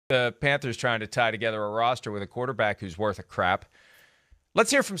The Panthers trying to tie together a roster with a quarterback who's worth a crap. Let's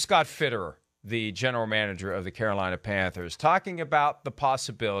hear from Scott Fitterer, the general manager of the Carolina Panthers, talking about the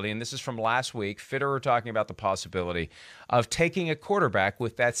possibility, and this is from last week, Fitterer talking about the possibility of taking a quarterback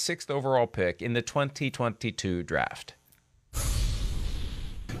with that 6th overall pick in the 2022 draft.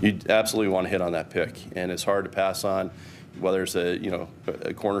 You absolutely want to hit on that pick, and it's hard to pass on, whether it's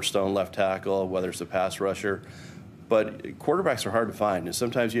a cornerstone left tackle, whether it's a pass rusher. But quarterbacks are hard to find, and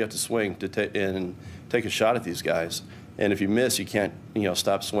sometimes you have to swing to take a shot at these guys. And if you miss, you can't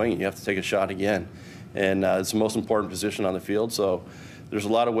stop swinging. You have to take a shot again. And it's the most important position on the field. So there's a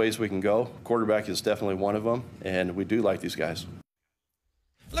lot of ways we can go. Quarterback is definitely one of them, and we do like these guys.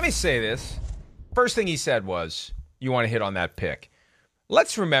 Let me say this. First thing he said was, you want to hit on that pick.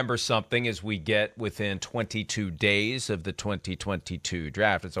 Let's remember something as we get within 22 days of the 2022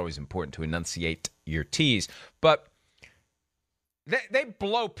 draft. It's always important to enunciate your T's. But they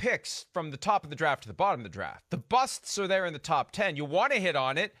blow picks from the top of the draft to the bottom of the draft. The busts are there in the top 10. You want to hit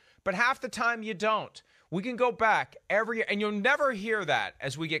on it, but half the time you don't. We can go back every year, and you'll never hear that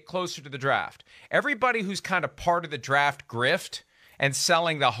as we get closer to the draft. Everybody who's kind of part of the draft grift and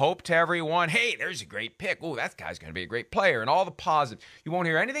selling the hope to everyone, hey, there's a great pick. Oh, that guy's going to be a great player, and all the positive. You won't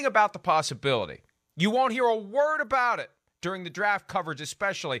hear anything about the possibility. You won't hear a word about it during the draft coverage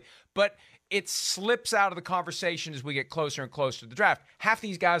especially, but it slips out of the conversation as we get closer and closer to the draft. Half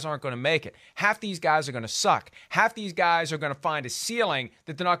these guys aren't going to make it. Half these guys are going to suck. Half these guys are going to find a ceiling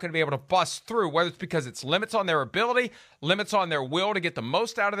that they're not going to be able to bust through, whether it's because it's limits on their ability, limits on their will to get the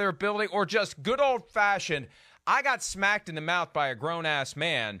most out of their ability, or just good old-fashioned, I got smacked in the mouth by a grown-ass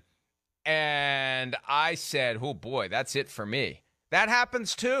man, and I said, oh, boy, that's it for me. That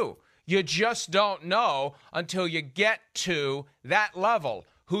happens, too. You just don't know until you get to that level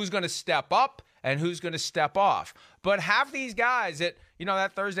who's going to step up and who's going to step off. But half these guys at,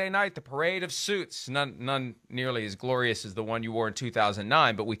 that Thursday night, the parade of suits, none nearly as glorious as the one you wore in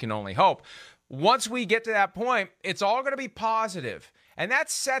 2009, but we can only hope. Once we get to that point, it's all going to be positive. And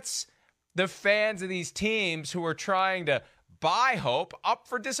that sets the fans of these teams who are trying to buy hope up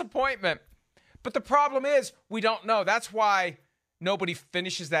for disappointment. But the problem is we don't know. That's why nobody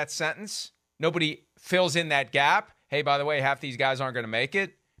finishes that sentence. Nobody fills in that gap. Hey, by the way, half these guys aren't going to make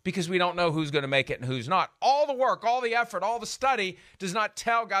it, because we don't know who's going to make it and who's not. All the work, all the effort, all the study does not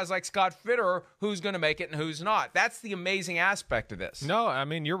tell guys like Scott Fitterer who's going to make it and who's not. That's the amazing aspect of this. No, I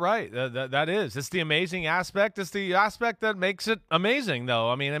mean, you're right. That is. It's the amazing aspect. It's the aspect that makes it amazing,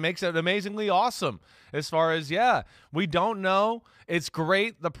 though. I mean, it makes it amazingly awesome as far as, we don't know. It's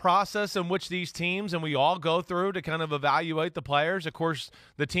great, the process in which these teams, and we all go through to kind of evaluate the players. Of course,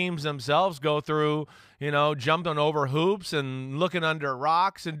 the teams themselves go through, jumping over hoops and looking under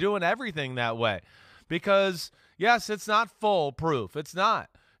rocks and doing everything that way. Because, yes, it's not foolproof. It's not.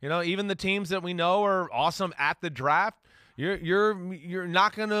 Even the teams that we know are awesome at the draft, you're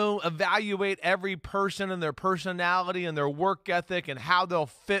not going to evaluate every person and their personality and their work ethic and how they'll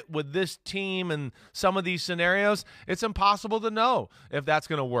fit with this team and some of these scenarios. It's impossible to know if that's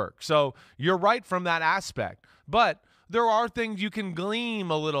going to work. So you're right from that aspect. But there are things you can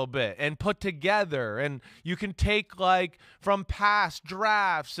glean a little bit and put together, and you can take from past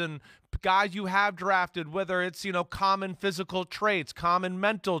drafts and guys you have drafted, whether it's, common physical traits, common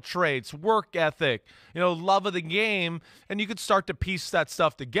mental traits, work ethic, love of the game, and you could start to piece that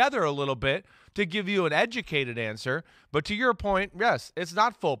stuff together a little bit to give you an educated answer. But to your point, yes, it's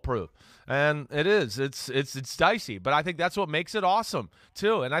not foolproof. And it is. It's dicey, but I think that's what makes it awesome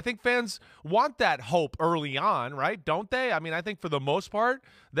too. And I think fans want that hope early on, right? Don't they? I mean, I think for the most part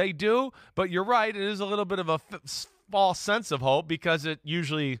they do, but you're right. It is a little bit of a false sense of hope because it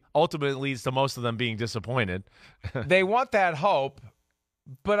usually ultimately leads to most of them being disappointed. They want that hope,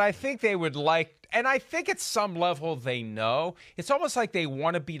 but I think they would like, and I think at some level they know, it's almost like they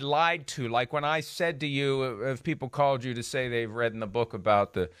want to be lied to. Like when I said to you, if people called you to say they've read in the book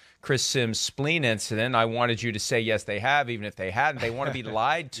about the Chris Sims spleen incident, I wanted you to say, yes, they have, even if they hadn't. They want to be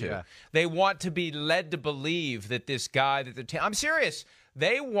lied to. Yeah. They want to be led to believe that this guy, I'm serious.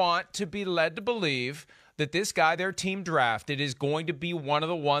 They want to be led to believe that this guy their team drafted is going to be one of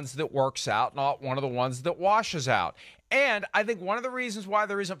the ones that works out, not one of the ones that washes out. And I think one of the reasons why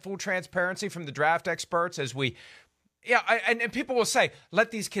there isn't full transparency from the draft experts and people will say,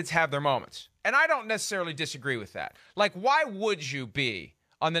 let these kids have their moments. And I don't necessarily disagree with that. Like, why would you be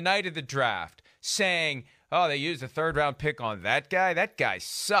on the night of the draft saying, oh, they used a third-round pick on that guy? That guy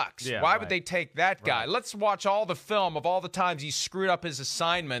sucks. Yeah, why would they take that guy? Right. Let's watch all the film of all the times he screwed up his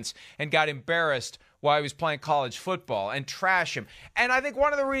assignments and got embarrassed while he was playing college football and trash him. And I think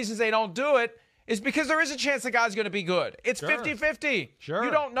one of the reasons they don't do it is because there is a chance the guy's going to be good. It's 50-50. Sure.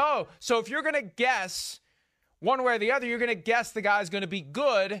 You don't know. So if you're going to guess one way or the other, you're going to guess the guy's going to be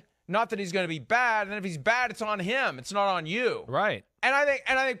good, not that he's going to be bad. And if he's bad, it's on him. It's not on you. Right. And I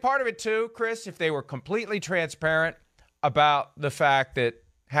think part of it too, Chris, if they were completely transparent about the fact that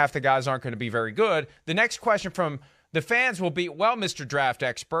half the guys aren't going to be very good, the next question from the fans will be, well, Mr. Draft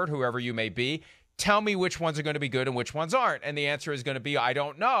Expert, whoever you may be, tell me which ones are going to be good and which ones aren't. And the answer is going to be, I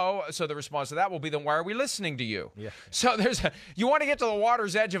don't know. So the response to that will be, then why are we listening to you? Yeah. So you want to get to the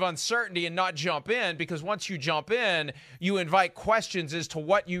water's edge of uncertainty and not jump in, because once you jump in, you invite questions as to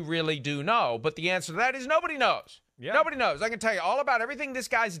what you really do know. But the answer to that is nobody knows. Yeah. Nobody knows. I can tell you all about everything this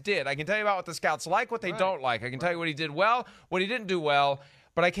guy's did. I can tell you about what the scouts like, what they don't like. I can tell you what he did well, what he didn't do well.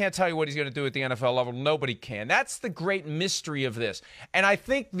 But I can't tell you what he's going to do at the NFL level. Nobody can. That's the great mystery of this. And I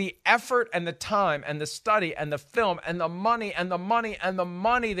think the effort and the time and the study and the film and the money and the money and the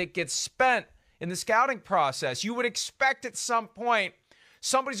money that gets spent in the scouting process, you would expect at some point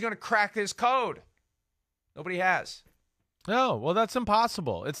somebody's going to crack this code. Nobody has. No, well, that's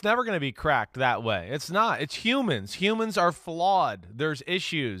impossible. It's never going to be cracked that way. It's not. It's humans. Humans are flawed. There's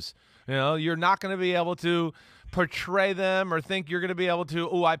issues. You're not going to be able to portray them or think you're going to be able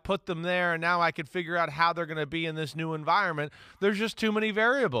to, I put them there and now I can figure out how they're going to be in this new environment. There's just too many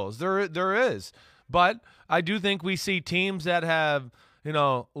variables. There is. But I do think we see teams that have,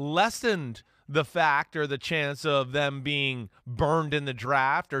 lessened the fact or the chance of them being burned in the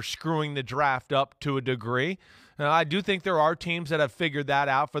draft or screwing the draft up to a degree. I do think there are teams that have figured that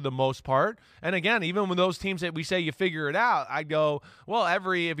out for the most part. And again, even with those teams that we say you figure it out, I go, well,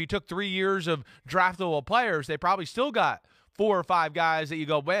 if you took 3 years of draftable players, they probably still got 4 or 5 guys that you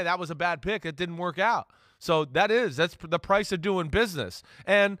go, man, that was a bad pick. It didn't work out. So that's the price of doing business.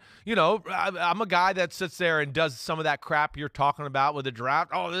 And, I'm a guy that sits there and does some of that crap you're talking about with the draft.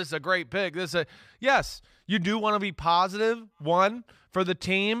 Oh, this is a great pick. Yes, you do want to be positive, one, for the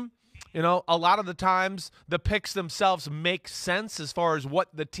team. A lot of the times the picks themselves make sense as far as what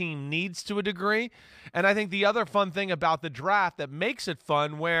the team needs to a degree. And I think the other fun thing about the draft that makes it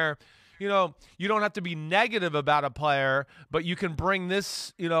fun where, you don't have to be negative about a player, but you can bring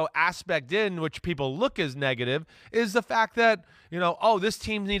this, aspect in, which people look as negative, is the fact that, this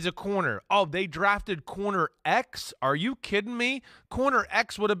team needs a corner. Oh, they drafted corner X? Are you kidding me? Corner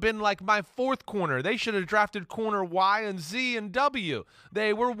X would have been like my 4th corner. They should have drafted corner Y and Z and W.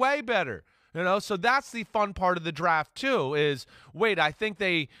 They were way better. So that's the fun part of the draft too, is, wait,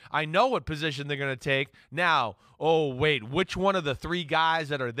 I know what position they're going to take. Now, which one of the 3 guys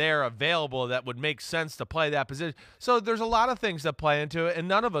that are there available that would make sense to play that position? So there's a lot of things that play into it, and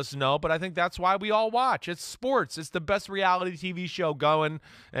none of us know, but I think that's why we all watch. It's sports. It's the best reality TV show going,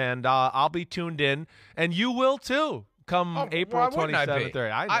 and I'll be tuned in, and you will too. Come April 27th.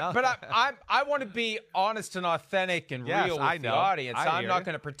 I know. But I want to be honest and authentic and real with the audience. I'm not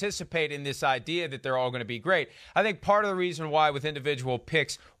going to participate in this idea that they're all going to be great. I think part of the reason why with individual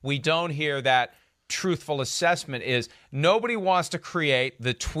picks we don't hear that truthful assessment is nobody wants to create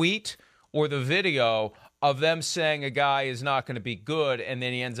the tweet or the video of them saying a guy is not going to be good and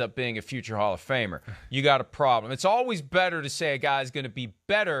then he ends up being a future Hall of Famer. You got a problem. It's always better to say a guy's going to be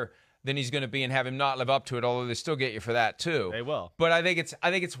better than he's going to be and have him not live up to it, although they still get you for that too. They will. But I think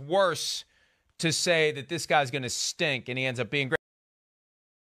it's worse to say that this guy's going to stink and he ends up being great.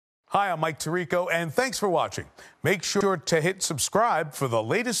 Hi, I'm Mike Tirico, and thanks for watching. Make sure to hit subscribe for the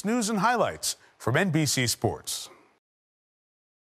latest news and highlights from NBC Sports.